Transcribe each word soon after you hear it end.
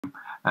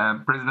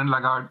President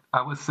Lagarde,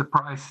 I was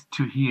surprised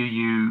to hear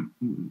you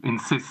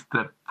insist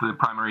that the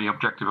primary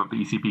objective of the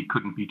ECB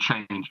couldn't be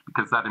changed,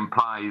 because that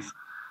implies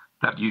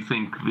that you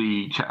think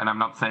and I'm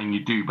not saying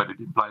you do, but it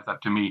implies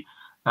that to me,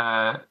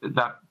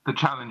 that the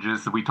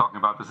challenges that we're talking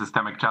about, the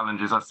systemic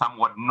challenges, are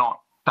somewhat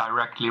not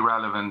directly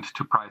relevant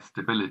to price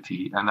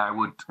stability. And I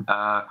would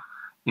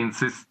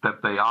insist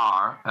that they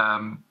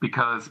are,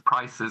 because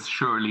prices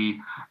surely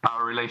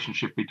are a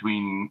relationship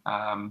between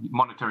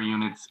monetary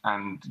units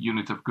and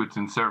units of goods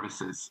and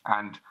services.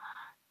 And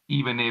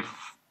even if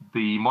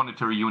the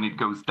monetary unit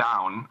goes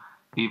down,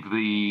 if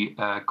the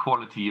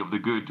quality of the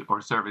good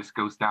or service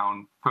goes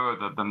down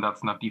further, then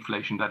that's not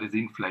deflation, that is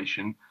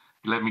inflation.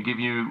 Let me give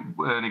you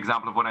an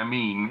example of what I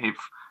mean. If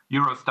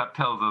Eurostat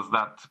tells us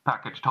that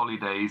packaged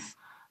holidays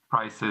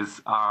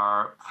prices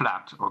are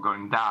flat or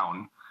going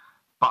down,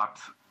 but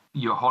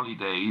your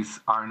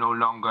holidays are no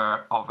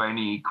longer of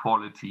any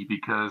quality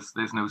because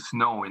there's no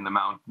snow in the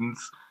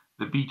mountains,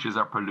 the beaches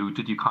are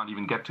polluted, you can't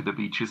even get to the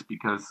beaches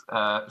because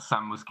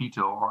some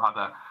mosquito or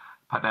other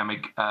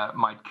pandemic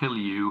might kill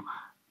you,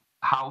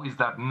 how is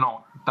that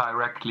not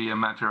directly a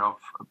matter of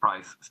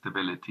price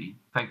stability?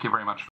 Thank you very much.